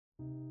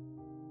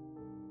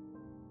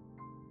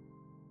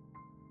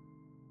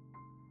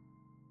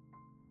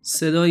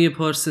صدای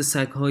پارس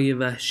سگ‌های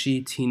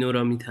وحشی تینو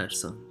را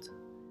می‌ترساند.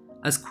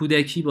 از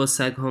کودکی با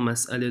سگ‌ها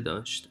مسئله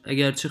داشت.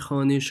 اگرچه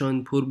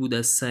خانه‌شان پر بود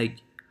از سگ،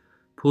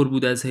 پر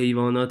بود از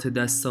حیوانات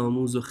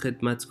دستآموز و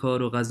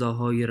خدمتکار و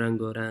غذاهای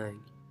رنگارنگ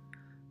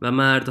و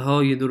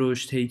مردهای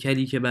درشت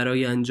هیکلی که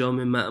برای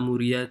انجام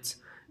مأموریت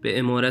به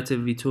عمارت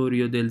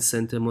ویتوریو دل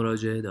سنته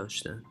مراجعه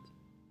داشتند.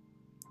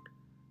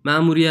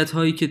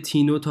 مأموریت‌هایی که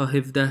تینو تا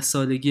 17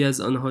 سالگی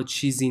از آنها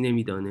چیزی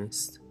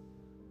نمی‌دانست.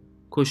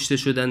 کشته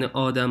شدن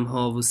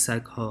آدم‌ها و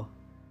سگ‌ها.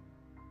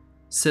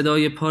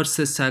 صدای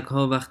پارس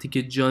سگ‌ها وقتی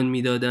که جان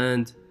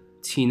می‌دادند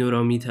تینو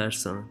را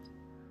می‌ترساند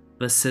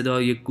و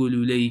صدای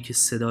گلوله‌ای که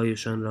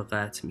صدایشان را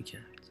قطع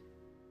می‌کرد.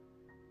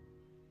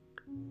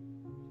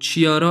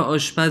 چیارا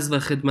آشپز و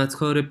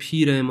خدمتکار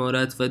پیر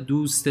عمارت و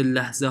دوست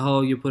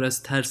لحظه‌های پر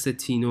از ترس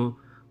تینو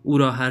او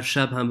را هر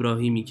شب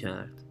همراهی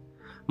می‌کرد.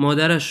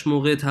 مادرش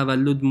موقع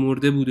تولد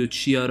مرده بود و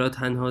چیارا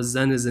تنها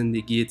زن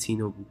زندگی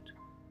تینو بود.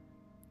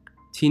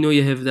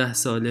 تینوی 17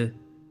 ساله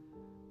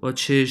با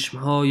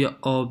چشمهای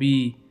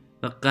آبی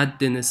و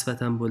قد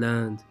نسبتاً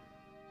بلند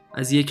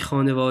از یک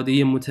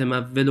خانواده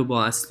متمول و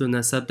با اصل و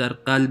نسب در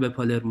قلب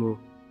پالرمو،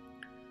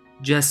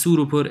 جسور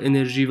و پر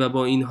انرژی و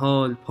با این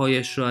حال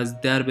پایش را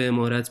از درب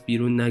عمارت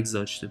بیرون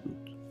نگذاشته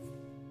بود.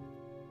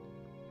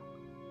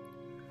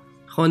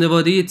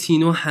 خانواده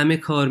تینو همه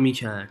کار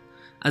میکرد،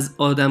 از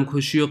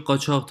آدمکشی و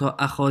قاچاق تا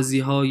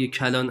اخاذی‌های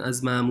کلان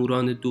از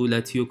ماموران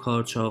دولتی و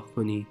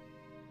کارچاق‌کنی.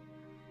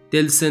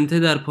 دل سنته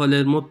در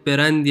پالرمو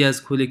برندی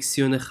از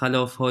کلکسیون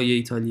خلاف‌های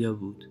ایتالیا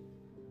بود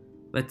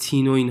و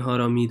تینو اینها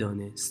را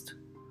می‌دانست.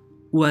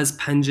 او از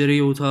پنجره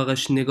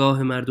اتاقش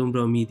نگاه مردم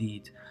را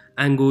می‌دید،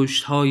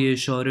 انگشت‌های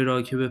اشاره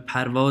را که به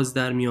پرواز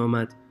در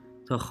می‌آمد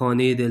تا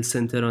خانه دل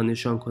سنته را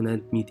نشان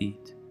کند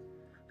می‌دید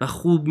و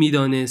خوب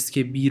می‌دانست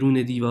که بیرون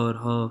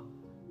دیوارها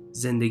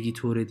زندگی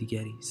طور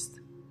دیگری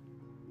است.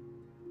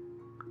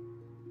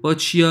 با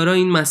چیارا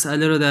این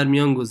مسئله را در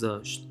میان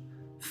گذاشت.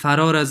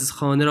 فرار از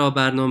خانه را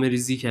برنامه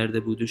ریزی کرده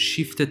بود و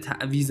شیفت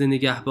تعویض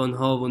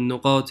نگهبانها و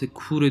نقاط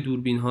کور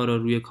دوربینها را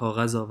روی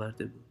کاغذ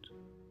آورده بود.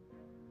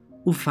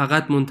 او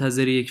فقط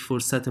منتظر یک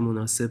فرصت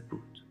مناسب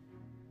بود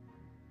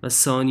و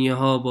ثانیه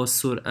ها با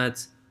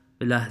سرعت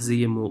به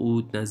لحظه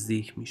موعود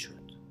نزدیک می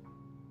شد.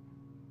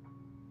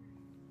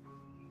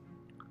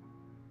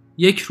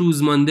 یک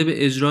روز مانده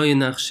به اجرای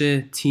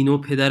نقشه تینو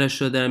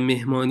پدرش را در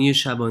مهمانی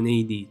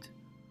شبانه‌ای دید.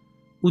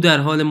 او در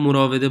حال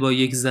مراوده با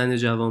یک زن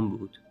جوان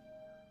بود.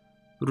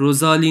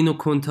 روزالینو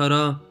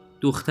کونتارا،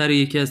 دختر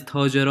یکی از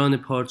تاجران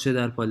پارچه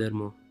در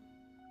پالرمو.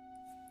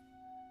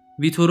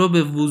 ویتورو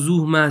به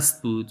وضوح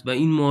مست بود و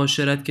این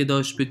معاشرت که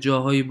داشت به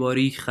جاهای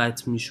باریک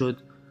ختم می شد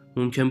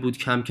ممکن بود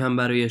کم کم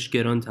برایش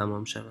گران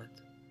تمام شود.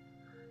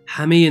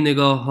 همه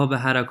نگاه ها به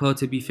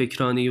حرکات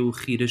بیفکرانه او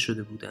خیره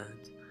شده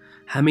بودند.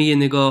 همه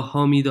نگاه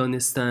ها می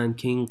دانستند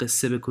که این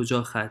قصه به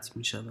کجا ختم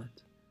می شود.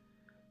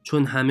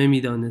 چون همه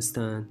می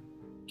دانستند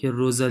که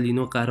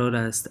روزالینو قرار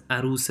است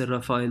عروس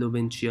رافائلو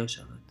بنچیا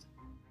شود.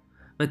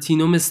 و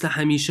تینو مثل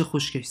همیشه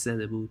خشکش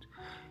زده بود.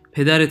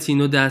 پدر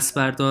تینو دست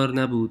بردار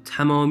نبود.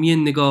 تمامی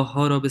نگاه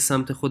ها را به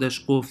سمت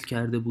خودش قفل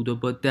کرده بود و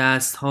با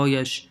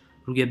دستهایش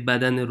روی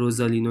بدن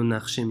روزالینو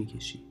نقشه می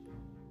کشید.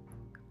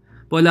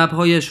 با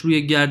لبهایش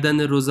روی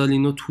گردن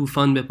روزالینو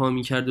طوفان به پا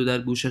می کرد و در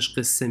گوشش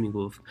قصه می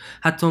گفت.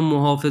 حتی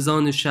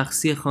محافظان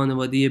شخصی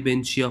خانواده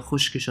بنچیا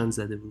خشکشان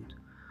زده بود.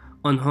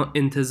 آنها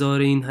انتظار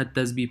این حد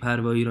از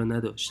بی‌پروایی را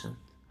نداشتند.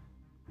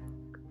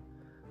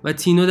 و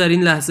تینو در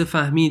این لحظه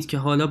فهمید که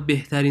حالا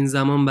بهترین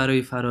زمان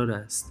برای فرار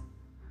است.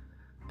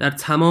 در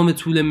تمام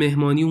طول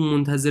مهمانی او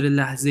منتظر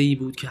لحظه‌ای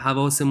بود که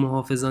حواس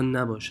محافظان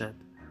نباشد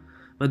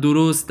و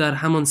درست در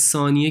همان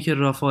ثانیه که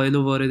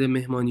رافائلو وارد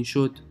مهمانی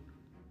شد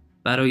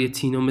برای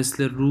تینو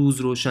مثل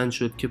روز روشن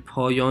شد که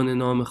پایان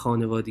نام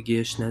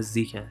خانوادگیش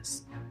نزدیک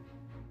است.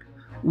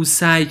 او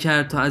سعی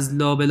کرد تا از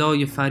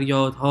لابلای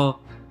فریادها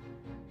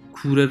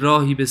کوره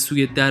راهی به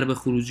سوی درب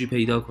خروجی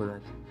پیدا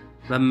کند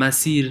و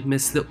مسیر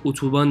مثل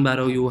اتوبان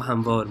برای او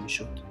هموار می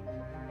شد.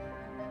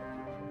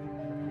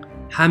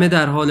 همه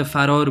در حال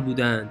فرار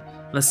بودند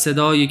و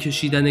صدای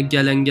کشیدن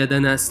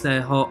گلنگدن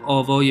اسلحه ها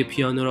آوای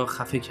پیانو را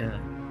خفه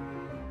کرد.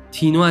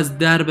 تینو از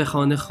درب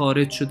خانه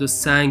خارج شد و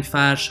سنگ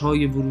فرش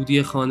های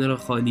ورودی خانه را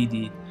خالی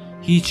دید.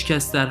 هیچ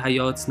کس در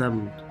حیاط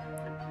نبود.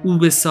 او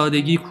به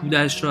سادگی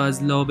کوله‌اش را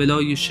از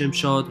لابلای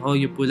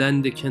شمشادهای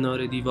بلند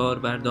کنار دیوار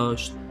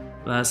برداشت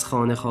و از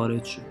خانه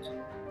خارج شد.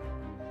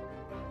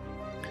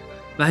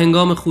 و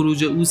هنگام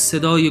خروج او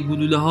صدای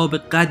گلوله ها به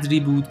قدری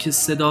بود که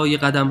صدای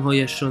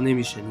قدمهایش را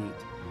نمی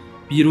شنید.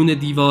 بیرون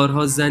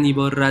دیوارها زنی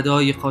با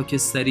ردای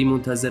خاکستری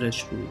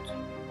منتظرش بود.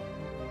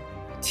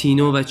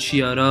 تینو و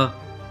چیارا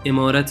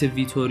عمارت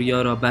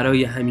ویتوریا را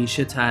برای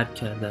همیشه ترک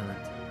کردند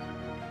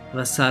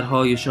و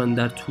سرهایشان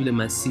در طول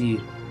مسیر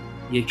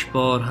یک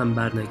بار هم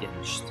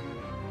برنگشت.